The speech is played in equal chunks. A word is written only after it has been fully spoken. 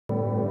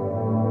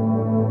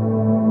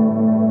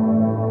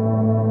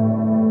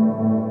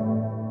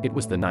It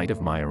was the night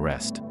of my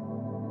arrest.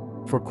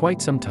 For quite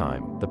some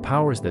time, the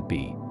powers that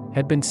be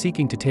had been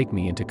seeking to take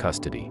me into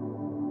custody.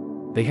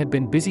 They had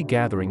been busy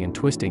gathering and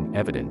twisting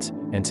evidence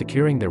and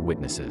securing their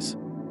witnesses.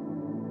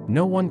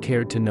 No one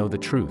cared to know the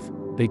truth,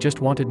 they just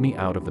wanted me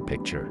out of the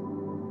picture.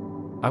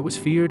 I was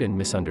feared and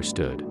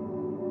misunderstood.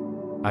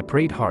 I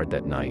prayed hard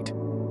that night,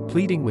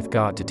 pleading with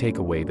God to take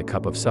away the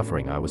cup of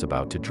suffering I was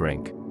about to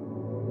drink.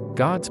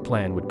 God's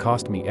plan would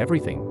cost me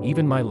everything,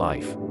 even my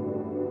life.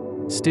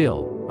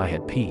 Still, I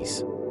had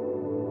peace.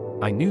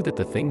 I knew that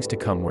the things to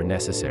come were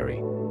necessary.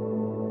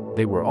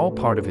 They were all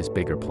part of His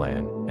bigger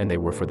plan, and they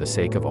were for the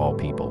sake of all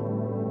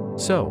people.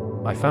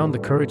 So, I found the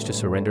courage to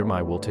surrender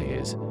my will to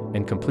His,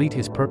 and complete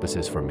His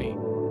purposes for me.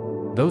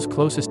 Those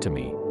closest to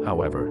me,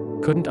 however,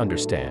 couldn't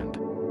understand.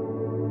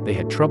 They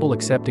had trouble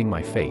accepting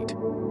my fate.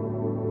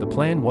 The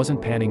plan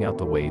wasn't panning out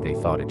the way they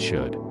thought it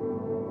should.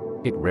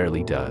 It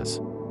rarely does.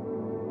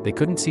 They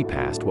couldn't see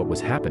past what was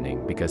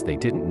happening because they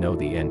didn't know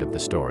the end of the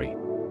story.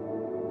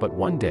 But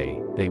one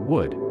day, they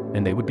would,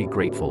 and they would be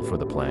grateful for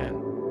the plan.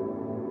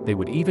 They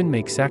would even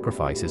make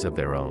sacrifices of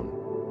their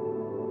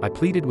own. I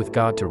pleaded with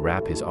God to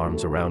wrap His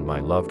arms around my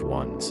loved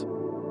ones.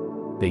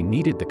 They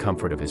needed the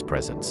comfort of His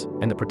presence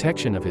and the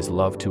protection of His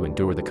love to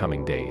endure the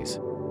coming days.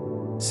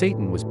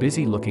 Satan was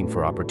busy looking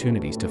for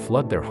opportunities to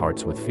flood their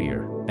hearts with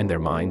fear and their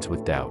minds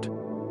with doubt.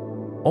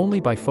 Only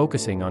by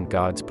focusing on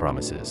God's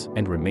promises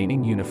and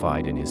remaining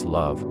unified in His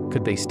love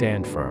could they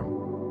stand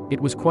firm.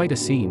 It was quite a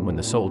scene when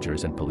the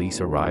soldiers and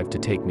police arrived to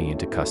take me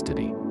into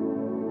custody.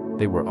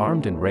 They were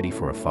armed and ready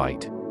for a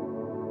fight.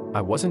 I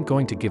wasn't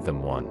going to give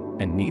them one,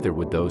 and neither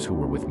would those who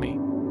were with me.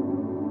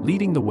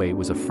 Leading the way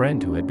was a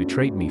friend who had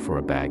betrayed me for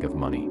a bag of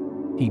money.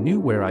 He knew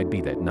where I'd be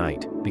that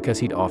night because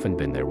he'd often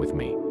been there with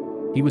me.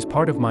 He was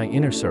part of my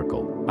inner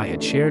circle. I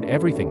had shared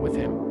everything with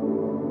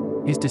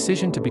him. His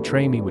decision to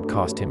betray me would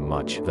cost him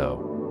much,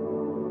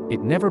 though.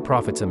 It never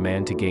profits a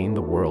man to gain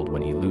the world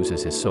when he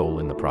loses his soul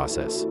in the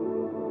process.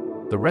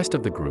 The rest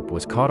of the group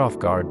was caught off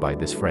guard by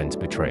this friend's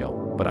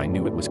betrayal, but I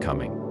knew it was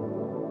coming.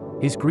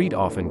 His greed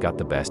often got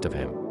the best of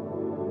him.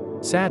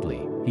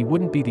 Sadly, he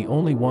wouldn't be the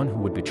only one who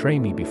would betray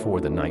me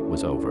before the night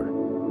was over.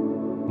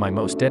 My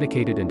most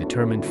dedicated and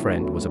determined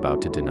friend was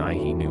about to deny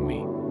he knew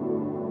me.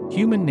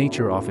 Human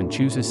nature often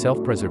chooses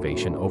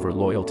self-preservation over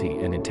loyalty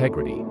and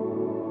integrity.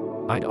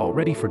 I'd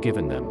already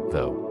forgiven them,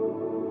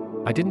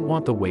 though. I didn't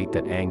want the weight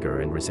that anger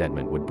and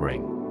resentment would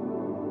bring.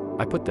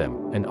 I put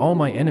them and all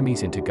my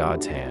enemies into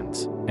God's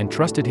hands and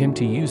trusted Him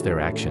to use their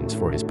actions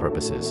for His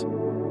purposes.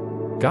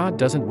 God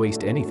doesn't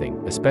waste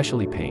anything,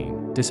 especially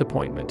pain,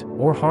 disappointment,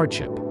 or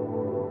hardship.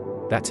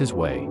 That's His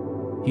way.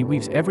 He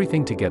weaves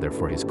everything together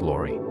for His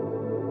glory.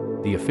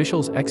 The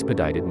officials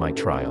expedited my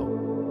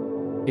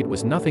trial. It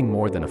was nothing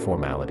more than a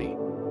formality.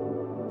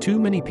 Too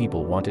many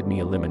people wanted me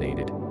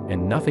eliminated,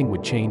 and nothing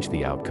would change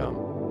the outcome.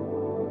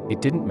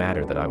 It didn't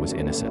matter that I was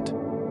innocent.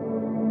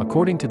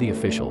 According to the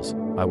officials,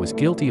 I was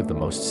guilty of the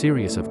most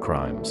serious of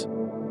crimes.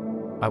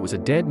 I was a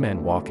dead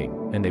man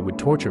walking, and they would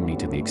torture me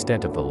to the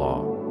extent of the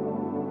law.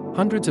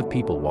 Hundreds of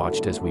people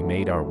watched as we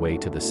made our way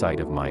to the site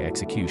of my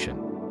execution.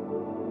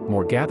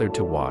 More gathered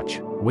to watch,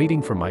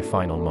 waiting for my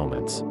final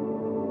moments.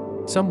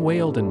 Some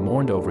wailed and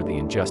mourned over the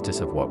injustice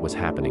of what was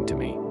happening to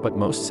me, but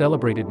most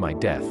celebrated my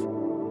death.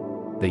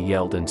 They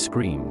yelled and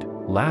screamed,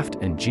 laughed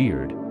and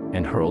jeered,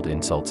 and hurled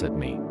insults at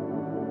me.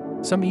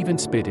 Some even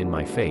spit in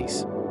my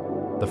face.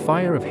 The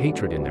fire of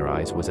hatred in their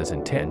eyes was as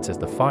intense as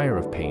the fire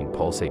of pain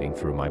pulsating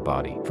through my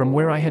body, from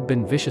where I had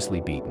been viciously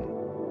beaten.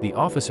 The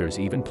officers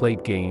even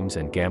played games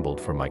and gambled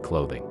for my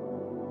clothing.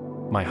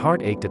 My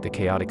heart ached at the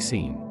chaotic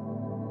scene.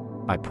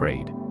 I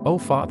prayed, "Oh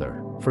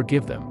Father,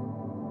 forgive them."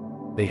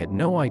 They had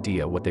no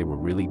idea what they were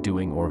really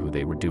doing or who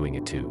they were doing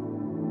it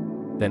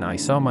to. Then I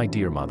saw my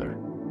dear mother.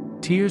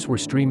 Tears were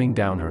streaming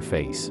down her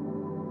face.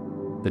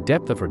 The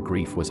depth of her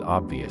grief was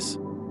obvious.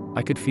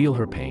 I could feel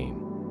her pain.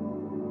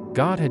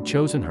 God had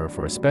chosen her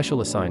for a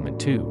special assignment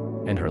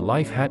too, and her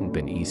life hadn't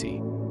been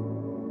easy.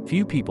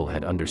 Few people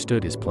had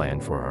understood His plan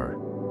for her.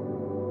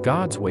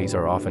 God's ways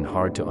are often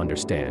hard to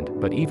understand,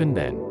 but even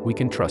then, we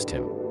can trust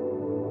Him.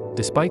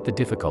 Despite the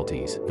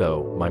difficulties,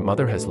 though, my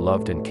mother has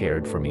loved and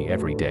cared for me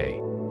every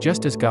day,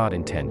 just as God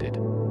intended.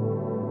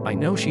 I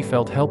know she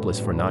felt helpless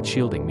for not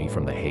shielding me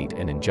from the hate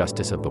and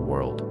injustice of the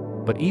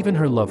world, but even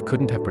her love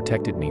couldn't have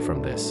protected me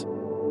from this.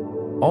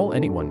 All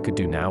anyone could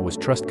do now was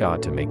trust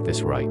God to make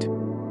this right.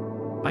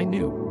 I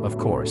knew, of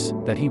course,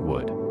 that He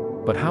would,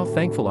 but how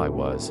thankful I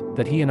was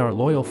that He and our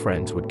loyal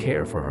friends would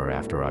care for her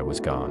after I was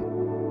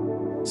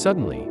gone.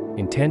 Suddenly,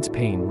 intense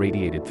pain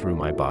radiated through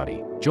my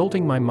body,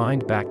 jolting my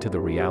mind back to the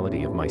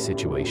reality of my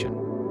situation.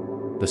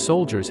 The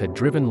soldiers had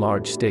driven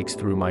large stakes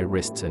through my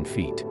wrists and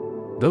feet.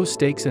 Those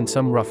stakes and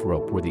some rough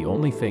rope were the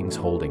only things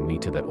holding me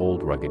to that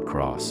old rugged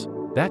cross.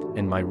 That,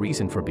 and my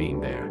reason for being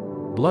there.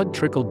 Blood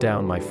trickled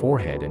down my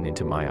forehead and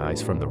into my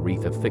eyes from the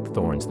wreath of thick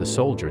thorns the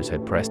soldiers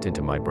had pressed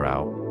into my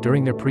brow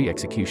during their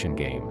pre-execution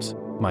games.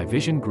 My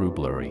vision grew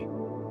blurry.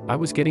 I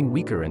was getting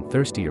weaker and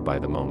thirstier by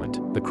the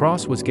moment. The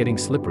cross was getting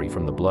slippery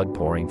from the blood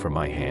pouring from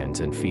my hands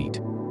and feet.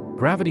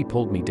 Gravity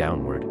pulled me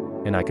downward,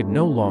 and I could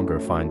no longer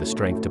find the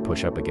strength to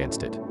push up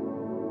against it.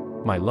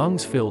 My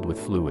lungs filled with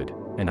fluid,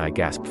 and I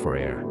gasped for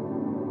air.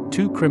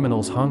 2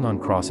 criminals hung on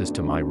crosses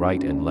to my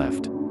right and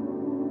left.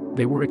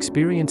 They were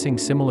experiencing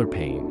similar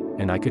pain,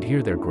 and I could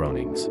hear their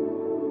groanings.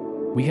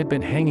 We had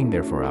been hanging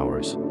there for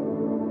hours.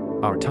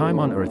 Our time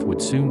on earth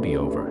would soon be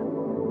over.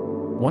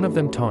 One of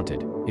them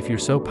taunted, "If you're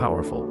so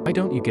powerful, why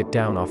don't you get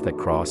down off that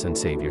cross and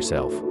save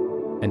yourself?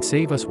 And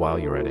save us while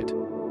you're at it."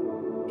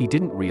 He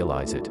didn't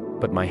realize it,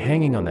 but my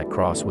hanging on that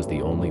cross was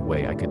the only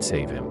way I could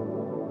save him.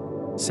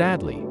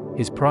 Sadly,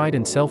 his pride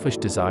and selfish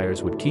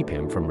desires would keep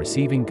him from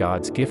receiving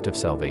God's gift of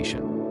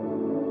salvation.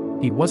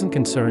 He wasn't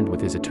concerned with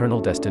his eternal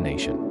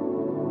destination.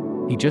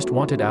 He just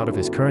wanted out of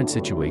his current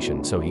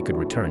situation so he could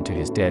return to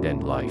his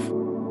dead-end life.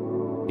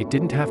 It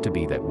didn't have to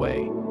be that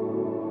way.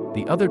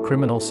 The other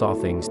criminal saw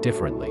things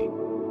differently.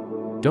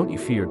 "Don't you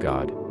fear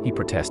God?" he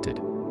protested.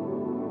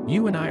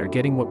 "You and I are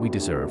getting what we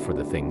deserve for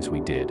the things we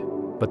did.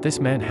 But this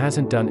man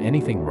hasn't done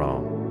anything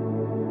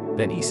wrong."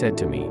 Then he said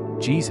to me,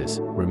 "Jesus,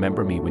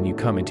 remember me when you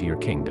come into your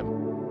kingdom."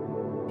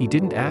 He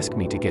didn't ask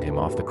me to get him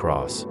off the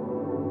cross.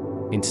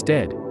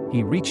 Instead,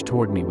 he reached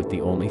toward me with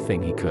the only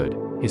thing he could,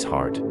 his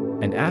heart,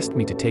 and asked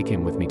me to take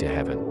him with me to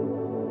heaven.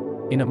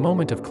 In a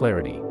moment of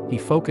clarity, he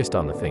focused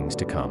on the things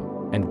to come,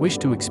 and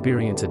wished to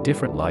experience a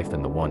different life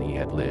than the one he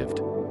had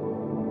lived.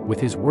 With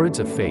his words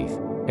of faith,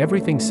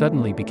 everything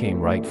suddenly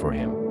became right for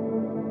him.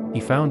 He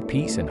found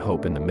peace and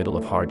hope in the middle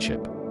of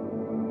hardship.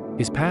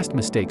 His past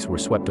mistakes were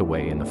swept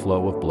away in the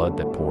flow of blood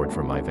that poured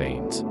from my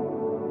veins.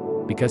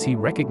 Because he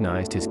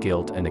recognized his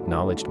guilt and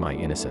acknowledged my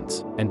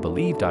innocence, and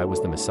believed I was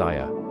the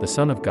Messiah, the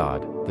Son of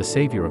God, the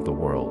Savior of the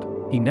world,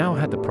 he now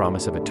had the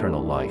promise of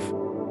eternal life.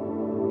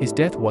 His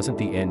death wasn't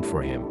the end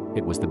for him,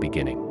 it was the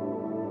beginning.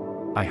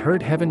 I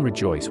heard heaven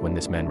rejoice when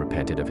this man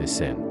repented of his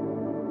sin.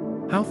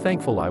 How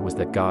thankful I was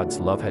that God's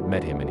love had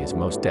met him in his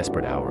most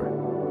desperate hour,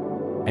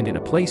 and in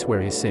a place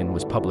where his sin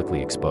was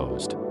publicly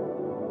exposed.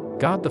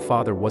 God the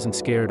Father wasn't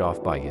scared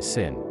off by his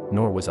sin,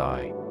 nor was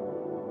I.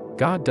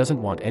 God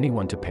doesn't want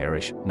anyone to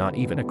perish, not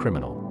even a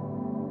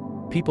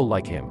criminal. People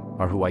like him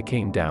are who I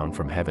came down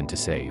from heaven to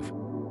save.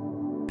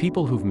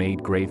 People who've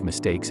made grave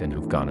mistakes and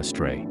who've gone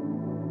astray.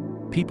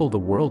 People the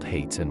world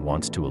hates and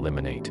wants to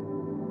eliminate.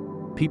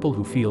 People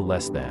who feel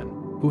less than,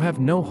 who have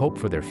no hope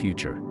for their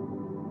future.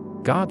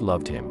 God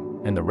loved him,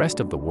 and the rest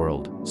of the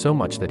world, so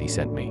much that he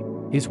sent me,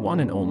 his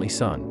one and only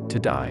Son, to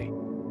die.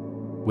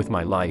 With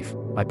my life,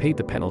 I paid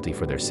the penalty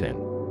for their sin.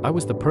 I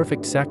was the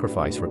perfect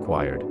sacrifice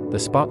required, the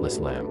spotless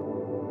lamb.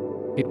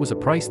 It was a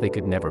price they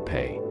could never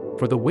pay,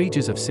 for the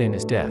wages of sin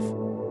is death.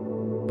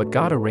 But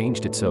God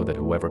arranged it so that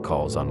whoever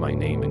calls on my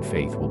name in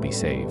faith will be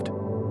saved.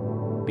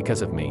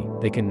 Because of me,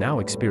 they can now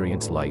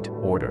experience light,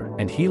 order,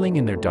 and healing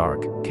in their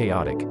dark,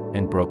 chaotic,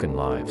 and broken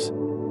lives.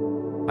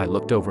 I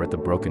looked over at the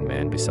broken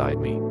man beside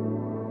me.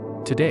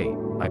 Today,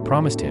 I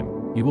promised him,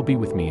 "You will be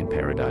with me in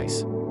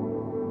paradise."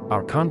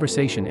 Our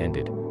conversation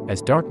ended,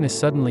 as darkness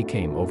suddenly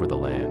came over the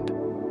land.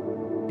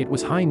 It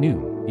was high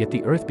noon, yet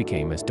the earth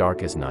became as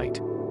dark as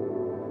night.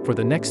 For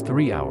the next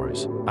 3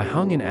 hours, I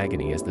hung in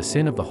agony as the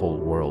sin of the whole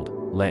world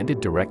landed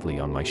directly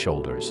on my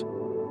shoulders.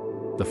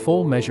 The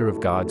full measure of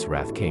God's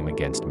wrath came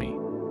against me.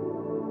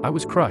 I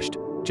was crushed,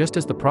 just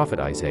as the prophet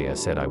Isaiah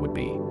said I would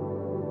be.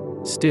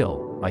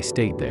 Still, I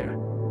stayed there.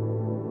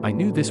 I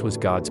knew this was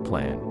God's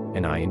plan,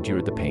 and I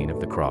endured the pain of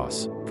the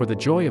cross, for the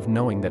joy of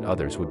knowing that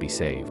others would be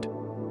saved.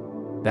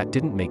 That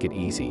didn't make it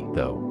easy,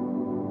 though.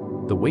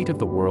 The weight of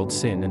the world's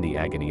sin and the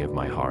agony of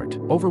my heart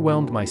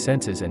overwhelmed my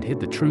senses and hid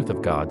the truth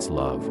of God's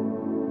love.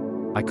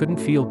 I couldn't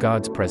feel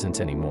God's presence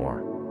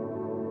anymore.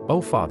 "Oh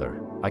Father,"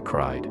 I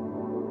cried,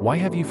 "why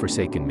have you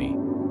forsaken me?"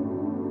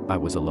 I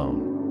was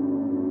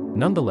alone.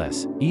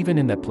 Nonetheless, even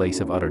in that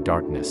place of utter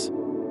darkness,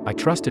 I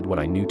trusted what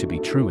I knew to be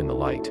true in the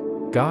light.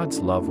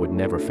 God's love would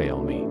never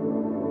fail me.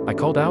 I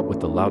called out with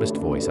the loudest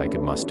voice I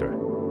could muster.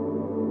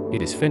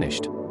 "It is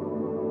finished."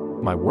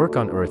 My work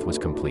on earth was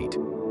complete.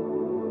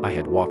 I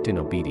had walked in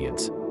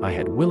obedience. I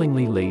had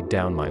willingly laid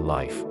down my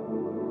life.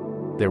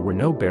 There were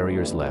no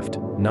barriers left,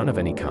 none of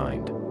any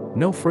kind.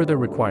 No further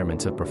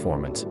requirements of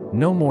performance,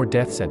 no more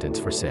death sentence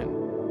for sin.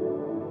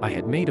 I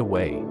had made a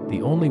way,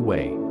 the only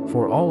way,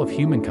 for all of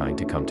humankind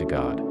to come to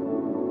God.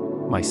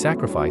 My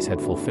sacrifice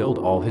had fulfilled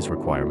all his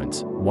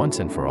requirements, once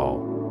and for all.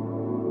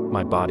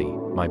 My body,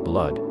 my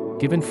blood,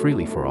 given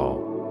freely for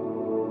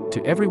all.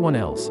 To everyone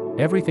else,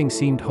 everything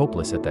seemed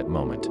hopeless at that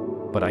moment,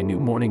 but I knew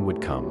morning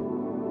would come.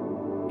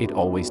 It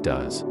always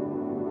does.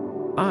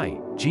 I,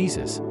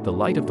 Jesus, the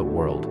light of the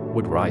world,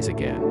 would rise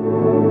again.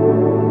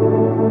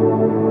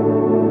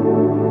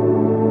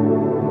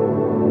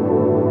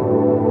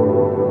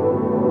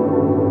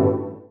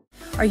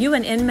 Are you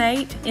an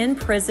inmate in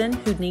prison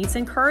who needs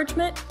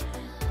encouragement?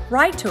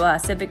 Write to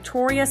us at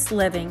Victorious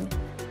Living,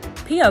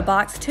 P.O.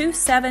 Box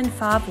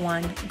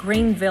 2751,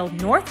 Greenville,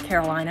 North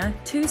Carolina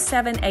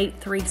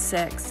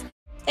 27836.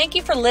 Thank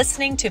you for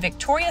listening to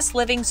Victorious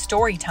Living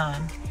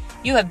Storytime.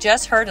 You have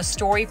just heard a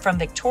story from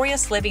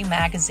Victorious Living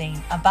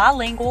Magazine, a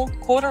bilingual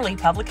quarterly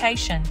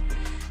publication.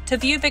 To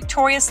view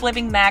Victorious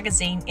Living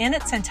Magazine in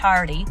its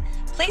entirety,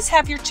 please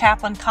have your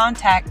chaplain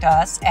contact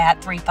us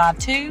at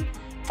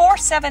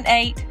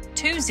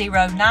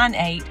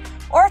 352-478-2098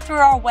 or through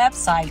our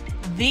website,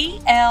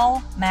 vlmag.org.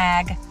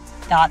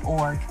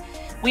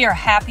 We are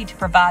happy to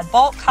provide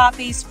bulk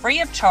copies free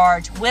of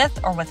charge with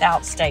or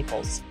without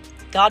staples.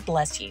 God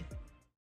bless you.